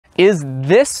Is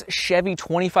this Chevy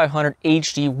 2500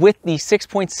 HD with the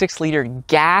 6.6 liter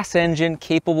gas engine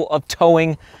capable of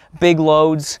towing big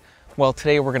loads? Well,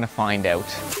 today we're gonna find out.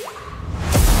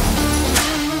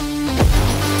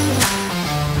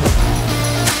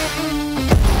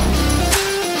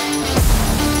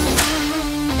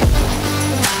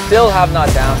 Still have not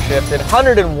downshifted,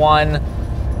 101,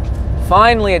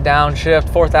 finally a downshift,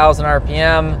 4,000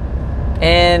 RPM,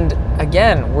 and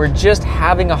again, we're just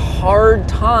having a hard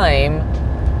time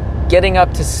getting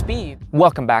up to speed.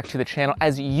 Welcome back to the channel.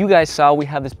 As you guys saw, we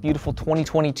have this beautiful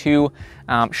 2022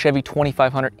 Chevy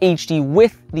 2500 HD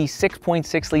with the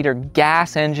 6.6 liter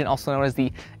gas engine, also known as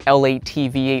the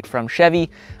L8T V8 from Chevy.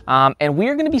 And we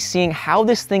are going to be seeing how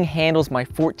this thing handles my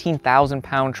 14,000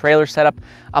 pound trailer setup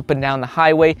up and down the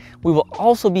highway. We will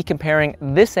also be comparing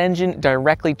this engine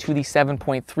directly to the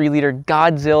 7.3 liter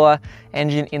Godzilla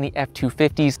engine in the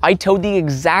F250s. I towed the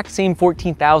exact same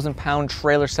 14,000 pound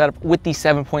trailer setup with the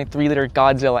 7.3 liter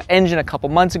Godzilla engine a couple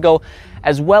months ago,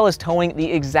 as well as towing the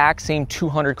exact same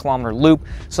 200 kilometer loop.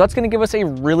 So that's going to give us a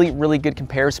really good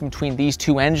comparison between these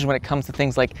two engines when it comes to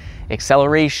things like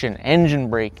acceleration, engine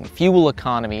braking, fuel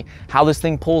economy, how this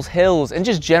thing pulls hills, and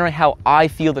just generally how I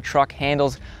feel the truck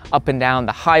handles up and down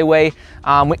the highway.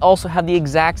 We also have the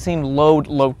exact same load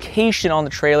location on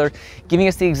the trailer, giving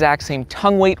us the exact same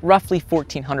tongue weight, roughly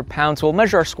 1,400 pounds. So we'll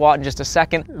measure our squat in just a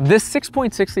second. This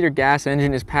 6.6 liter gas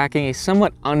engine is packing a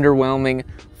somewhat underwhelming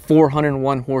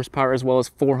 401 horsepower as well as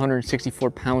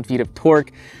 464 pound-feet of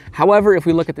torque. However, if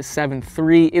we look at the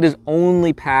 7.3, it is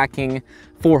only packing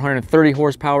 430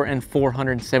 horsepower and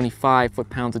 475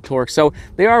 foot-pounds of torque. So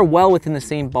they are well within the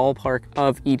same ballpark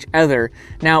of each other.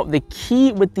 Now, the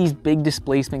key with these big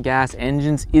displacement gas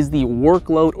engines is the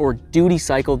workload or duty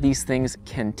cycle these things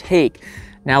can take.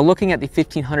 Now, looking at the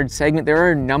 1500 segment, there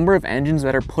are a number of engines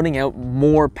that are putting out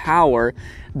more power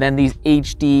than these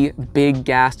HD big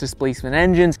gas displacement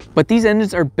engines, but these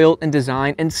engines are built and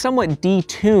designed and somewhat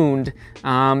detuned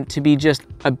to be just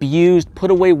abused,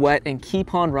 put away wet, and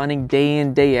keep on running day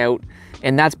in, day out.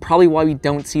 And that's probably why we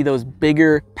don't see those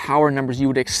bigger power numbers you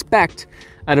would expect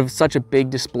out of such a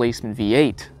big displacement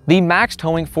V8. The max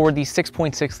towing for the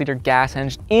 6.6 liter gas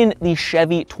engine in the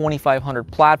Chevy 2500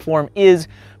 platform is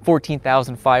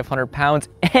 14,500 pounds.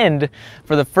 And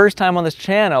for the first time on this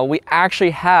channel, we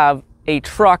actually have a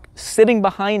truck sitting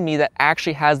behind me that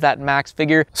actually has that max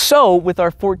figure. So with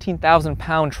our 14,000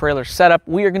 pound trailer setup,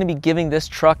 we are going to be giving this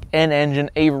truck and engine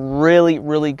a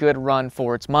really good run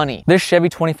for its money. This Chevy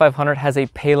 2500 has a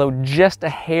payload just a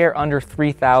hair under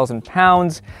 3,000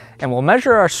 pounds, and we'll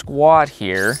measure our squat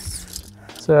here.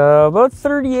 So about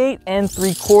 38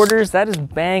 3/4, that is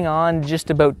bang on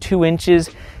just about 2 inches.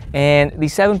 And the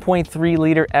 7.3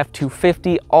 liter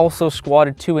F250 also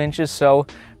squatted 2 inches, so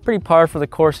pretty par for the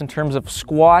course in terms of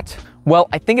squat. Well,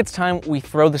 I think it's time we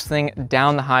throw this thing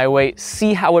down the highway,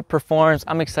 see how it performs.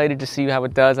 I'm excited to see how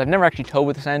it does. I've never actually towed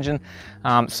with this engine,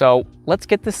 so let's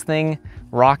get this thing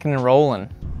rocking and rolling.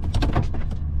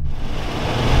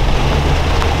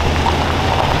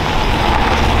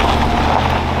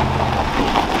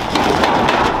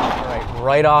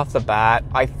 Right off the bat,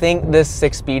 I think this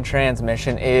 6-speed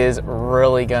transmission is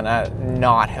really gonna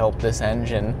not help this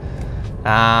engine.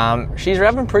 She's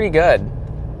revving pretty good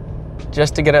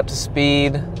just to get up to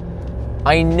speed.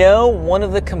 I know one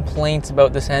of the complaints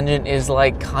about this engine is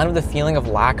like kind of the feeling of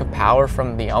lack of power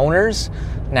from the owners.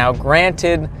 Now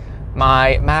granted,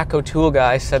 my Mac O'Toole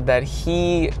guy said that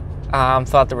he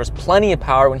thought there was plenty of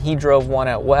power when he drove one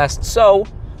out west, so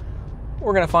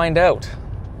we're gonna find out.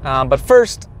 But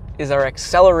first is our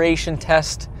acceleration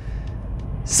test.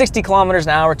 60 kilometers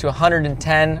an hour to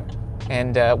 110.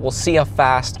 And we'll see how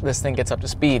fast this thing gets up to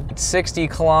speed. 60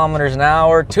 kilometers an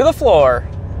hour to the floor.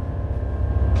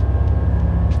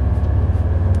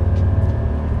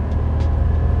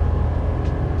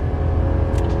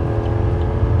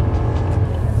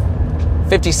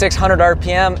 $5,600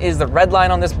 RPM is the red line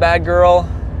on this bad girl,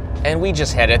 and we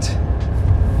just hit it.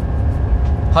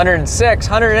 106,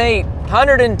 108,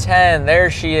 110, there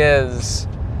she is.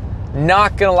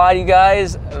 Not gonna lie to you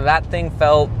guys, that thing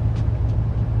felt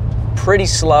pretty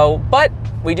slow, but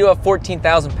we do have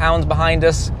 14,000 pounds behind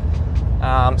us,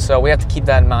 so we have to keep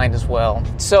that in mind as well.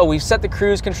 So we've set the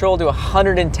cruise control to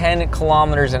 110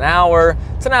 kilometers an hour.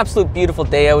 It's an absolute beautiful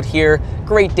day out here,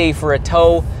 great day for a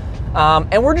tow.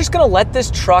 And we're just gonna let this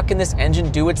truck and this engine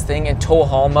do its thing in tow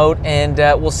haul mode, and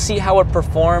we'll see how it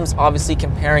performs, obviously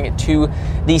comparing it to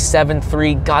the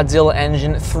 7.3 Godzilla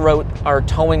engine throughout our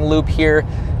towing loop here.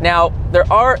 Now, there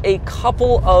are a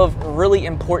couple of really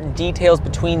important details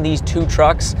between these two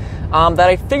trucks that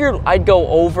I figured I'd go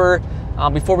over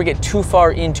before we get too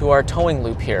far into our towing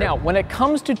loop here. Now, when it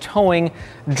comes to towing,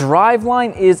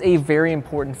 driveline is a very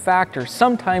important factor,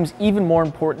 sometimes even more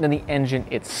important than the engine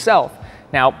itself.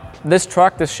 Now, this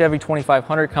truck, this Chevy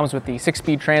 2500, comes with the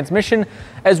 6-speed transmission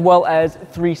as well as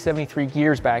 373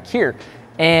 gears back here.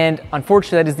 And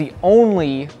unfortunately, that is the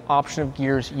only option of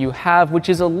gears you have, which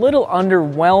is a little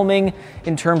underwhelming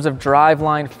in terms of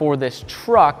driveline for this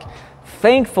truck.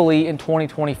 Thankfully, in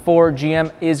 2024,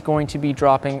 GM is going to be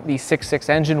dropping the 6.6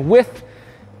 engine with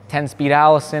 10-speed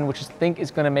Allison, which I think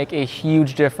is going to make a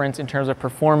huge difference in terms of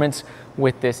performance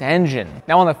with this engine.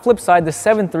 Now, on the flip side, the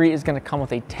 7.3 is going to come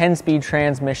with a 10-speed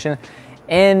transmission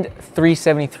and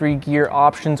 373 gear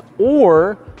options,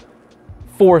 or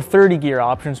 430 gear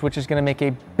options, which is going to make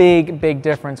a big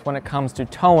difference when it comes to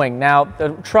towing. Now,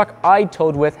 the truck I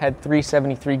towed with had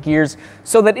 373 gears,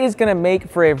 so that is going to make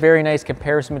for a very nice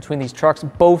comparison between these trucks,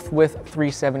 both with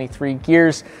 373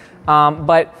 gears.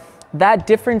 But that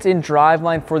difference in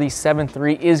driveline for the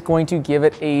 7.3 is going to give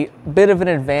it a bit of an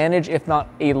advantage, if not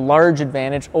a large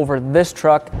advantage, over this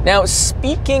truck. Now,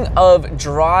 speaking of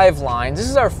drive lines, this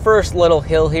is our first little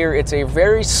hill here. It's a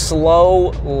very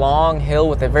slow, long hill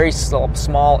with a very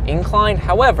small incline.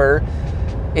 However,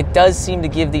 it does seem to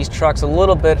give these trucks a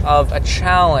little bit of a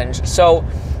challenge. So,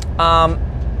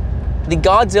 the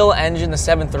Godzilla engine, the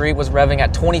 7.3, was revving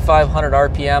at 2,500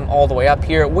 RPM all the way up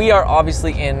here. We are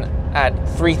obviously at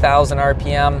 3,000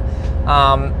 RPM.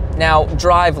 Now,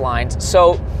 drive lines.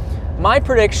 So my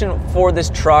prediction for this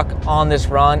truck on this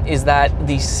run is that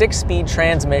the 6-speed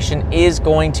transmission is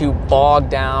going to bog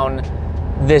down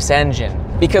this engine,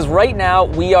 because right now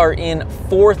we are in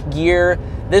 4th gear.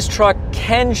 This truck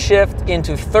can shift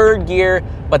into 3rd gear,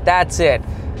 but that's it.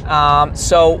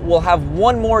 So we'll have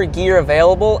one more gear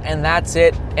available, and that's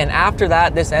it. And after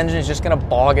that, this engine is just going to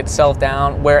bog itself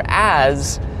down,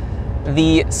 whereas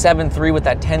the 7.3 with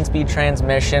that 10-speed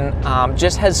transmission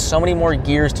just has so many more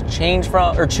gears to change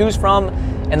from or choose from,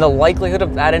 and the likelihood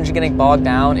of that engine getting bogged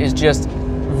down is just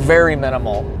very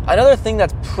minimal. Another thing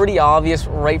that's pretty obvious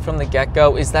right from the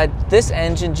get-go is that this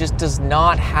engine just does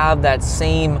not have that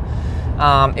same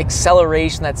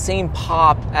acceleration, that same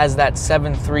pop as that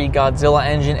 7.3 Godzilla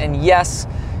engine. And yes,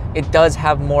 it does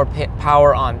have more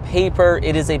power on paper.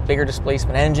 It is a bigger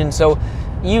displacement engine, so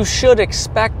you should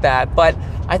expect that, but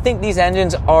I think these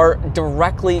engines are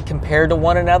directly compared to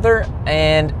one another,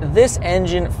 and this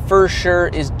engine for sure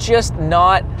is just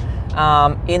not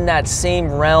in that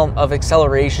same realm of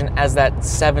acceleration as that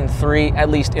 7.3, at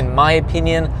least in my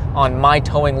opinion, on my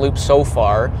towing loop so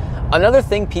far. Another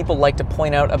thing people like to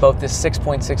point out about this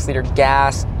 6.6 liter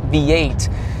gas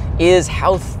V8 is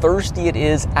how thirsty it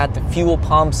is at the fuel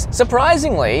pumps.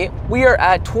 Surprisingly, we are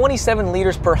at 27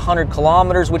 liters per 100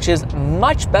 kilometers, which is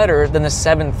much better than the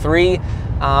 7.3.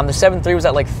 The 7.3 was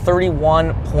at like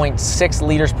 31.6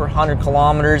 liters per 100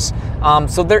 kilometers.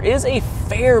 So there is a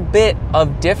fair bit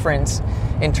of difference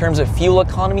in terms of fuel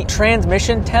economy.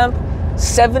 Transmission temp,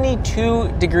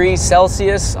 72 degrees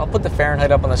Celsius. I'll put the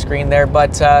Fahrenheit up on the screen there,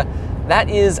 but that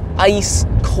is ice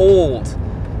cold.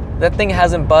 That thing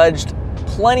hasn't budged.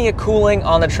 Plenty of cooling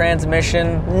on the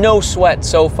transmission, no sweat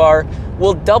so far.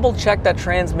 We'll double check that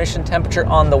transmission temperature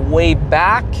on the way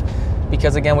back,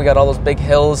 because again, we got all those big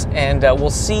hills, and we'll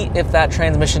see if that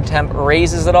transmission temp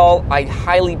raises at all. I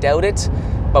highly doubt it,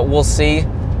 but we'll see.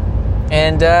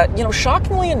 And you know,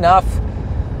 shockingly enough,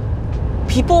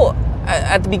 people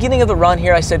at the beginning of the run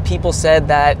here, I said people said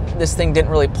that this thing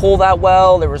didn't really pull that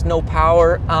well, there was no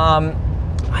power.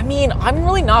 I mean, I'm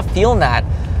really not feeling that.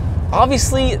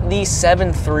 Obviously, the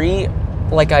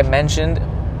 7.3, like I mentioned,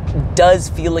 does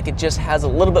feel like it just has a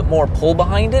little bit more pull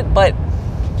behind it, but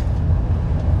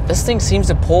this thing seems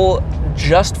to pull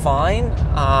just fine.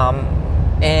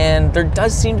 And there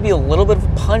does seem to be a little bit of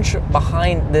a punch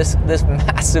behind this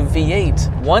massive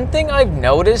V8. One thing I've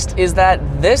noticed is that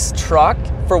this truck,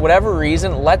 for whatever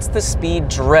reason, lets the speed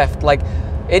drift. Like,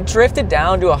 it drifted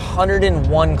down to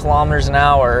 101 kilometers an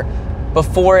hour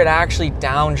before it actually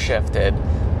downshifted.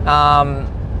 I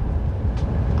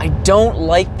don't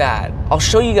like that. I'll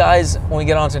show you guys when we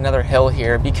get onto another hill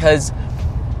here, because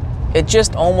it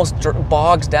just almost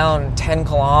bogs down 10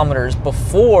 kilometers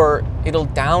before it'll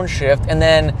downshift, and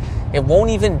then it won't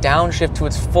even downshift to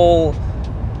its full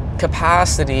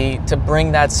capacity to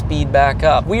bring that speed back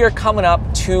up. We are coming up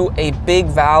to a big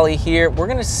valley here. We're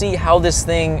gonna see how this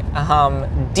thing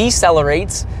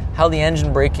decelerates, how the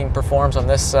engine braking performs on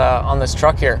this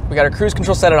truck here. We got our cruise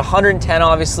control set at 110,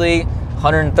 obviously,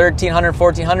 113,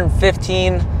 114,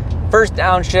 115. First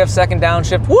downshift, second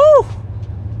downshift, woo!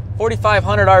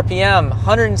 4,500 RPM,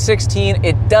 116.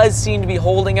 It does seem to be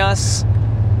holding us.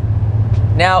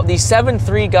 Now, the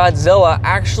 7.3 Godzilla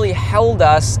actually held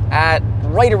us at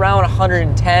right around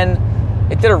 110.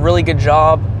 It did a really good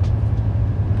job.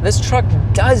 This truck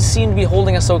does seem to be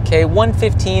holding us okay.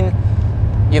 115,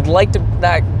 you'd like for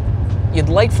that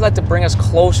to bring us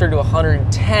closer to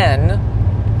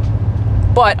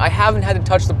 110, but I haven't had to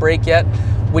touch the brake yet,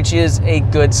 which is a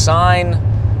good sign.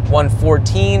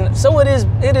 114, so it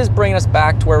is bringing us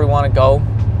back to where we want to go.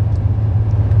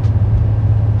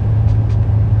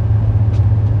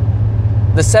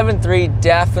 The 7.3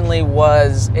 definitely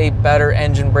was a better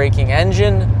engine braking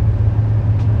engine,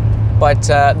 but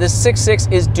this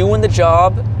 6.6 is doing the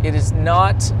job. It is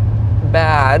not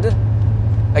bad.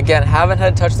 Again, haven't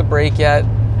had to touch the brake yet,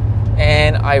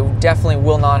 and I definitely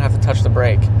will not have to touch the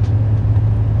brake.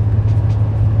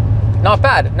 Not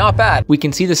bad, not bad. We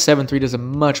can see the 7.3 does a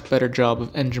much better job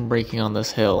of engine braking on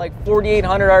this hill. Like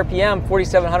 4,800 RPM,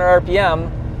 4,700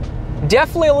 RPM.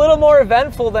 Definitely a little more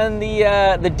eventful than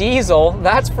the diesel,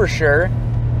 that's for sure.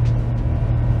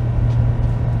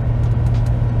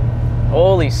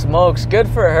 Holy smokes, good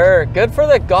for her. Good for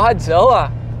the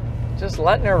Godzilla. Just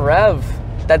letting her rev.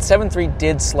 That 7.3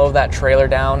 did slow that trailer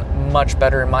down much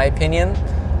better in my opinion.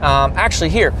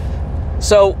 Actually here,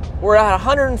 so we're at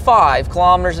 105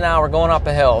 kilometers an hour going up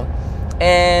a hill,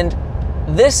 and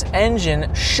this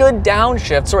engine should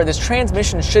downshift, sorry, this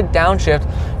transmission should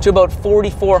downshift to about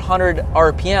 4,400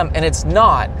 RPM, and it's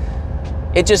not.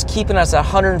 It's just keeping us at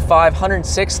 105,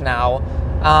 106 now.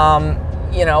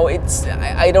 You know,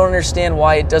 I don't understand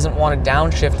why it doesn't want to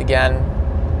downshift again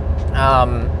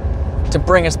to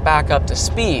bring us back up to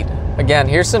speed. Again,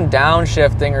 here's some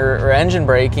downshifting or engine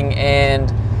braking,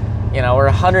 and you know, we're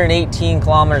 118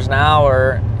 kilometers an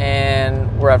hour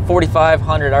and we're at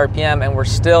 4,500 RPM, and we're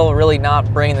still really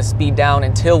not bringing the speed down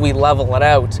until we level it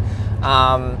out.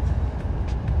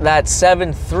 That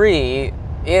 7.3,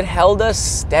 it held us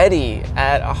steady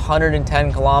at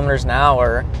 110 kilometers an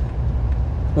hour,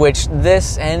 which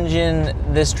this engine,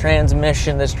 this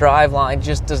transmission, this driveline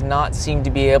just does not seem to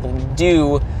be able to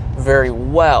do very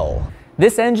well.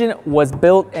 This engine was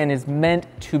built and is meant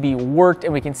to be worked,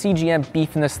 and we can see GM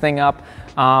beefing this thing up.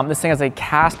 This thing has a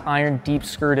cast iron deep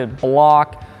skirted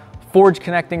block, forged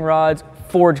connecting rods,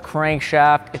 forged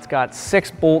crankshaft. It's got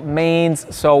 6-bolt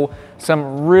mains, so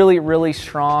some really, really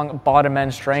strong bottom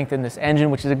end strength in this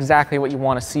engine, which is exactly what you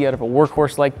want to see out of a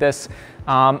workhorse like this,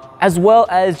 as well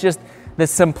as just the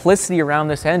simplicity around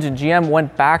this engine. GM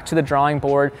went back to the drawing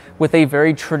board with a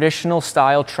very traditional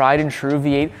style, tried and true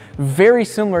V8, very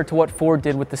similar to what Ford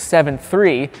did with the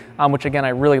 7.3, which again, I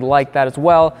really like that as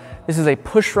well. This is a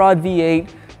pushrod V8,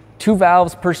 2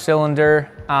 valves per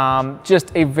cylinder, just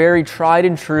a very tried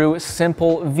and true,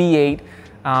 simple V8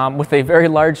 with a very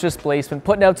large displacement,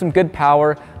 putting out some good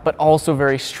power, but also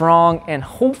very strong, and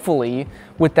hopefully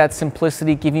with that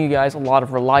simplicity giving you guys a lot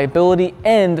of reliability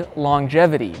and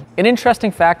longevity. An interesting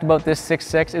fact about this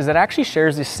 6.6 is it actually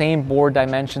shares the same bore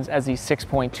dimensions as the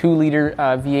 6.2 liter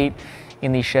V8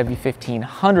 in the Chevy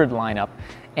 1500 lineup.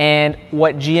 And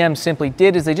what GM simply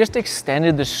did is they just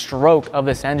extended the stroke of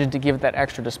this engine to give it that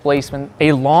extra displacement.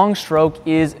 A long stroke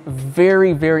is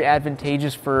very, very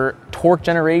advantageous for torque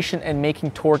generation and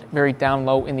making torque very down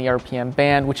low in the RPM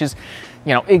band, which is,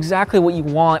 you know, exactly what you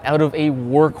want out of a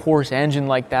workhorse engine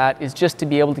like that, is just to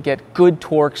be able to get good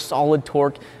torque, solid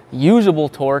torque, usable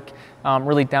torque,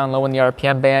 really down low in the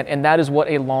RPM band, and that is what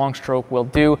a long stroke will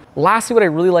do. Lastly, what I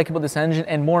really like about this engine,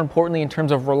 and more importantly in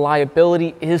terms of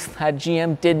reliability, is that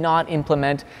GM did not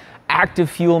implement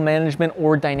active fuel management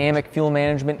or dynamic fuel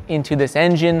management into this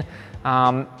engine.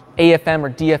 AFM, or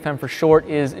DFM for short,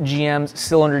 is GM's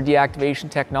cylinder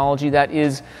deactivation technology that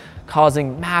is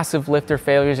causing massive lifter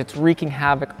failures. It's wreaking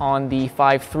havoc on the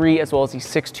 5.3 as well as the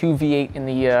 6.2 V8 in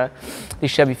the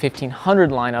Chevy 1500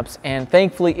 lineups, and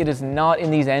thankfully it is not in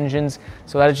these engines,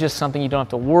 so that is just something you don't have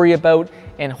to worry about,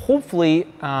 and hopefully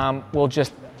will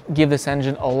just give this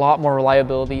engine a lot more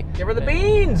reliability. Give her the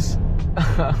beans!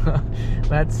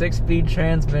 That 6-speed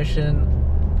transmission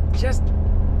just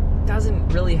doesn't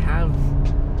really have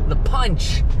the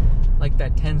punch like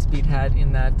that 10-speed had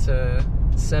in that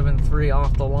 7.3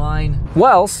 off the line.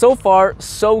 Well, so far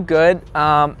so good.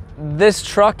 This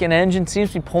truck and engine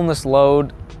seems to be pulling this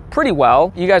load pretty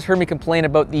well. You guys heard me complain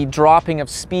about the dropping of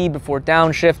speed before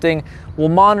downshifting. We'll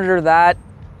monitor that.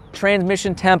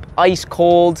 Transmission temp ice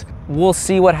cold. We'll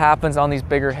see what happens on these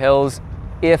bigger hills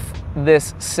if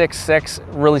this 6.6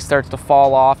 really starts to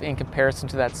fall off in comparison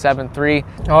to that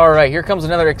 7.3. All right, here comes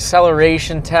another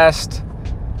acceleration test.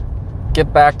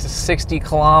 Get back to 60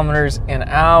 kilometers an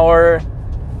hour.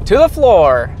 To the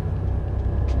floor.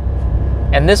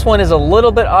 And this one is a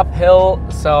little bit uphill,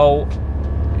 so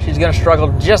she's gonna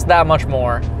struggle just that much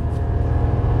more.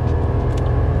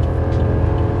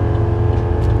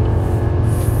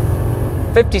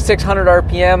 5,600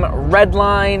 RPM, red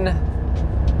line,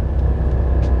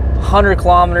 100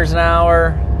 kilometers an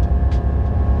hour,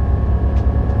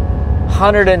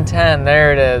 110,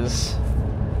 there it is.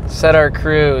 Set our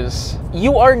cruise.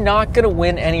 You are not gonna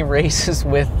win any races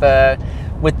with this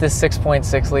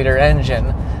 6.6 liter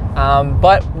engine.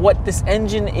 But what this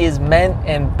engine is meant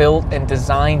and built and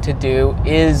designed to do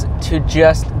is to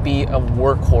just be a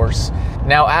workhorse.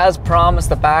 Now, as promised,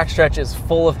 the backstretch is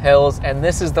full of hills, and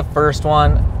this is the first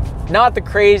one. Not the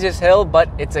craziest hill, but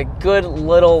it's a good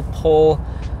little pull.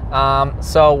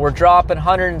 So we're dropping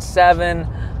 107,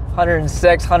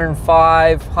 106,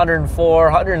 105, 104,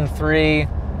 103,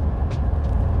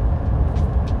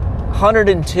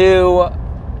 102,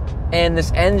 and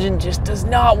this engine just does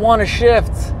not want to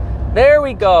shift. There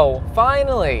we go,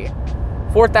 finally,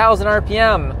 4,000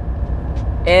 RPM,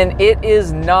 and it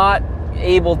is not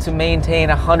able to maintain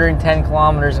 110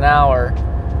 kilometers an hour.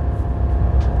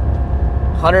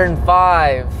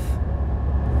 105,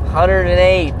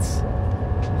 108,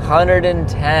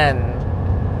 110.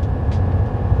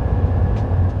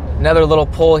 Another little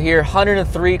pull here,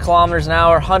 103 kilometers an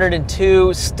hour,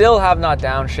 102, still have not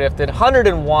downshifted,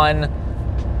 101,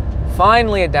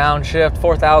 finally a downshift,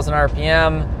 4,000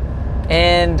 RPM.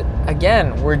 And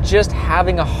again, we're just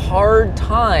having a hard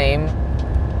time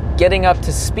getting up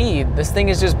to speed. This thing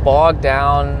is just bogged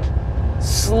down,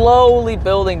 slowly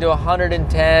building to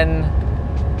 110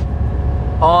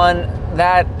 on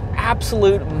that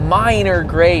absolute minor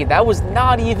grade. That was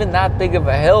not even that big of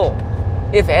a hill.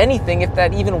 If anything, if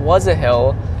that even was a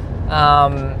hill.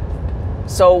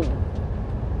 So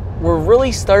we're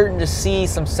really starting to see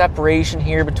some separation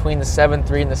here between the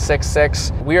 7.3 and the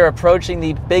 6.6. We are approaching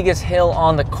the biggest hill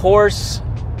on the course.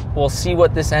 We'll see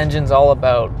what this engine's all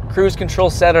about. Cruise control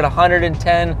set at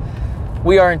 110.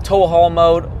 We are in tow haul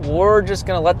mode. We're just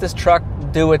gonna let this truck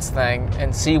do its thing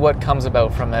and see what comes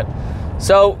about from it.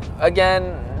 So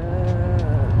again,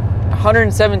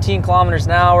 117 kilometers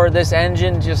an hour. This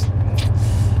engine just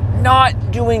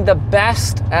not doing the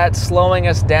best at slowing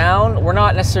us down. We're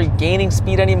not necessarily gaining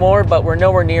speed anymore, but we're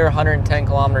nowhere near 110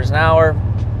 kilometers an hour.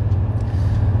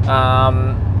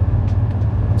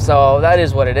 So that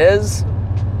is what it is.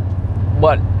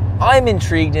 What I'm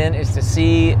intrigued in is to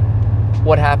see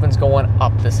what happens going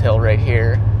up this hill right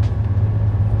here.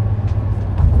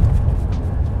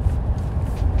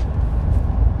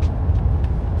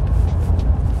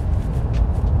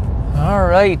 All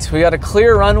right, we got a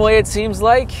clear runway, it seems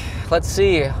like. Let's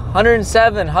see,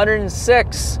 107,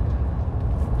 106,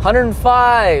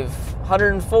 105,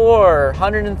 104,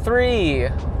 103,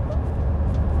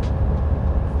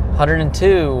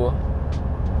 102,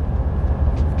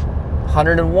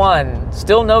 101,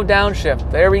 still no downshift,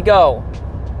 there we go.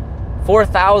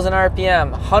 4,000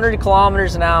 RPM, 100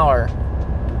 kilometers an hour,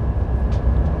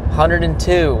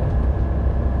 102.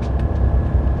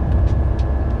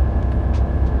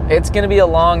 It's gonna be a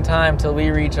long time till we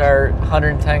reach our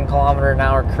 110 kilometer an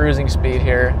hour cruising speed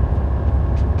here.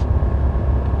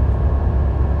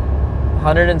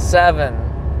 107,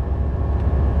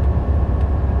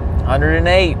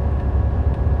 108.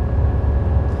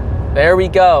 There we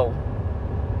go.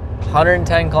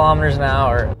 110 kilometers an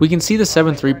hour. We can see the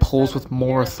 7.3 pulls with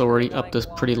more authority up this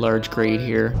pretty large grade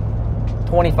here.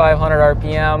 2,500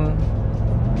 RPM.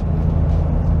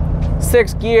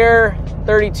 6th gear,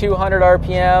 3,200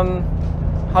 RPM,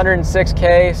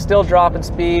 106K, still dropping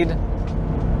speed.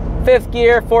 5th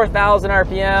gear, 4,000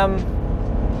 RPM.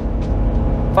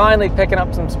 Finally picking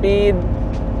up some speed.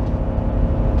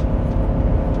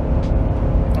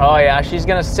 Oh yeah, she's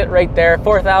gonna sit right there.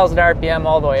 4,000 RPM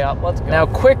all the way up. Let's go. Now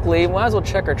quickly, we might as well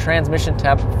check our transmission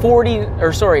temp.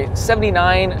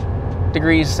 79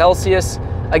 degrees Celsius.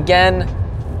 Again,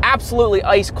 absolutely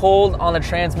ice cold on the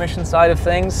transmission side of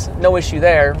things. No issue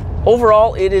there.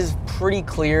 Overall, it is pretty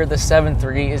clear the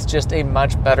 7.3 is just a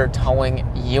much better towing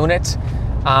unit,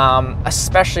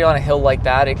 especially on a hill like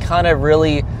that. It kind of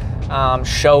really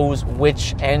shows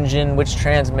which engine, which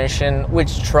transmission,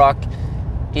 which truck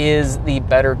is the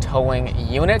better towing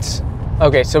unit.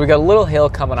 Okay, so we got a little hill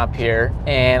coming up here,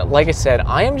 and like I said,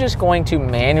 I am just going to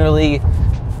manually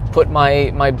put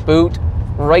my boot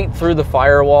right through the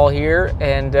firewall here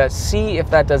and see if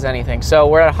that does anything. So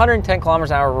we're at 110 kilometers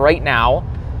an hour right now.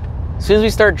 As soon as we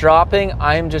start dropping,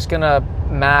 I'm just gonna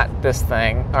mat this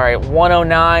thing. All right,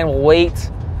 109, we'll wait.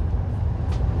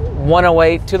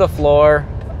 108 to the floor.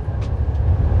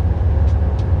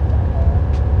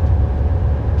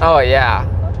 Oh yeah.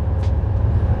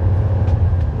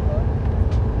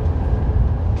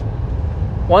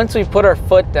 Once we put our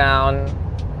foot down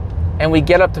and we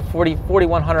get up to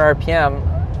 4,100 RPM,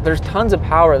 there's tons of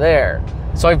power there.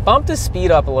 So I've bumped the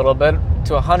speed up a little bit.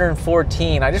 to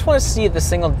 114. I just want to see the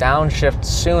single downshift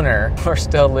sooner. We're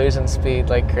still losing speed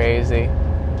like crazy.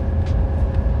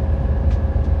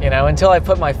 You know, until I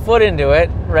put my foot into it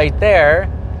right there.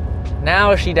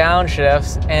 Now she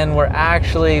downshifts and we're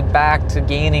actually back to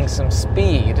gaining some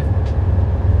speed.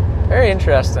 Very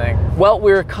interesting. Well,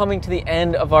 we're coming to the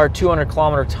end of our 200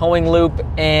 kilometer towing loop,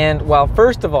 and well,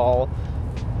 first of all,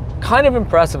 kind of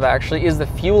impressive actually is the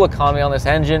fuel economy on this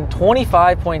engine,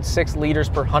 25.6 liters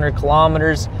per 100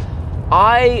 kilometers.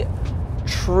 I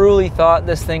truly thought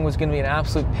this thing was gonna be an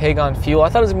absolute pig on fuel. I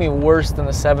thought it was gonna be worse than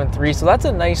the 7.3, so that's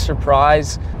a nice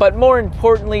surprise. But more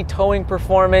importantly, towing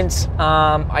performance,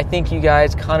 I think you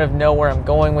guys kind of know where I'm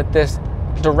going with this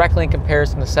directly in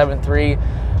comparison to 7.3.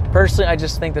 Personally, I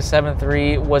just think the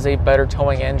 7.3 was a better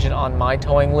towing engine on my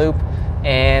towing loop,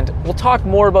 and we'll talk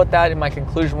more about that in my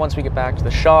conclusion once we get back to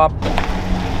the shop.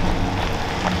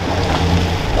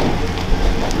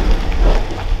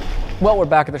 Well, we're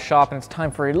back at the shop and it's time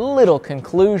for a little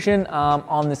conclusion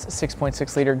on this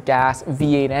 6.6 liter gas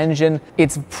V8 engine.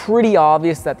 It's pretty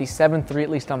obvious that the 7.3, at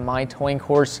least on my towing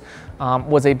course,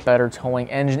 was a better towing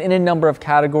engine in a number of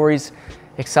categories.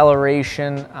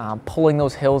 Acceleration, pulling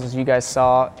those hills as you guys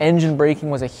saw. Engine braking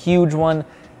was a huge one.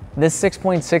 This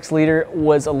 6.6 liter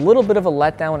was a little bit of a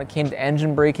letdown when it came to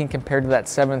engine braking compared to that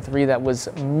 7.3 that was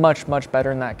much, much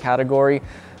better in that category.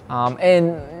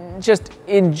 And just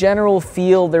in general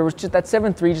feel, there was just that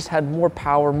 7.3 just had more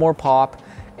power, more pop,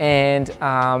 and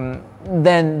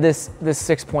then this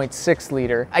 6.6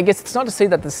 liter. I guess it's not to say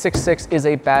that the 6.6 is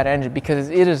a bad engine, because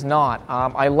it is not.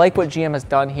 I like what GM has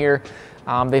done here.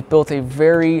 They've built a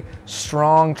very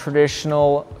strong,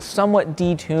 traditional, somewhat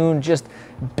detuned, just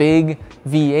big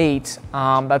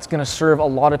V8 that's going to serve a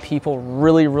lot of people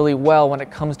really, really well when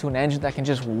it comes to an engine that can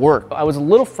just work. I was a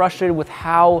little frustrated with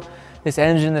how this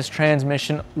engine, this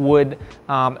transmission would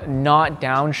not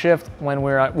downshift when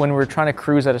we were trying to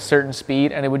cruise at a certain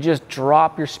speed, and it would just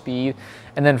drop your speed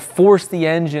and then force the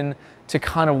engine to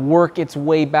kind of work its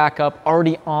way back up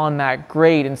already on that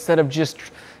grade, instead of just,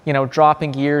 you know,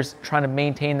 dropping gears, trying to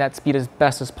maintain that speed as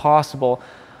best as possible.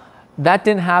 That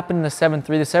didn't happen in the 7.3.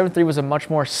 The 7.3 was a much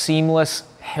more seamless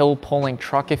hill pulling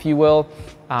truck, if you will.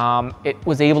 It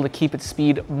was able to keep its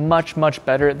speed much, much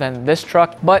better than this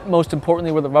truck. But most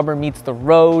importantly, where the rubber meets the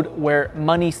road, where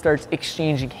money starts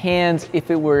exchanging hands,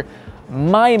 if it were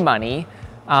my money,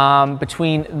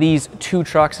 between these two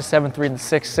trucks, the 7.3 and the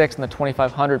 6.6 and the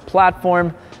 2500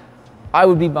 platform, I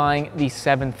would be buying the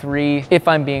 7.3 if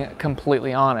I'm being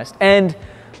completely honest. And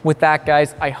with that,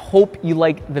 guys, I hope you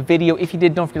liked the video. If you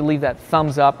did, don't forget to leave that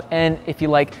thumbs up. And if you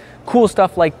like cool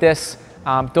stuff like this,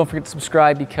 don't forget to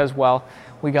subscribe, because, well,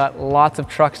 we got lots of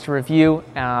trucks to review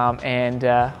and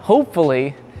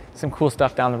hopefully some cool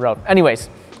stuff down the road. Anyways,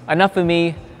 enough of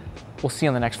me. We'll see you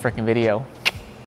on the next freaking video.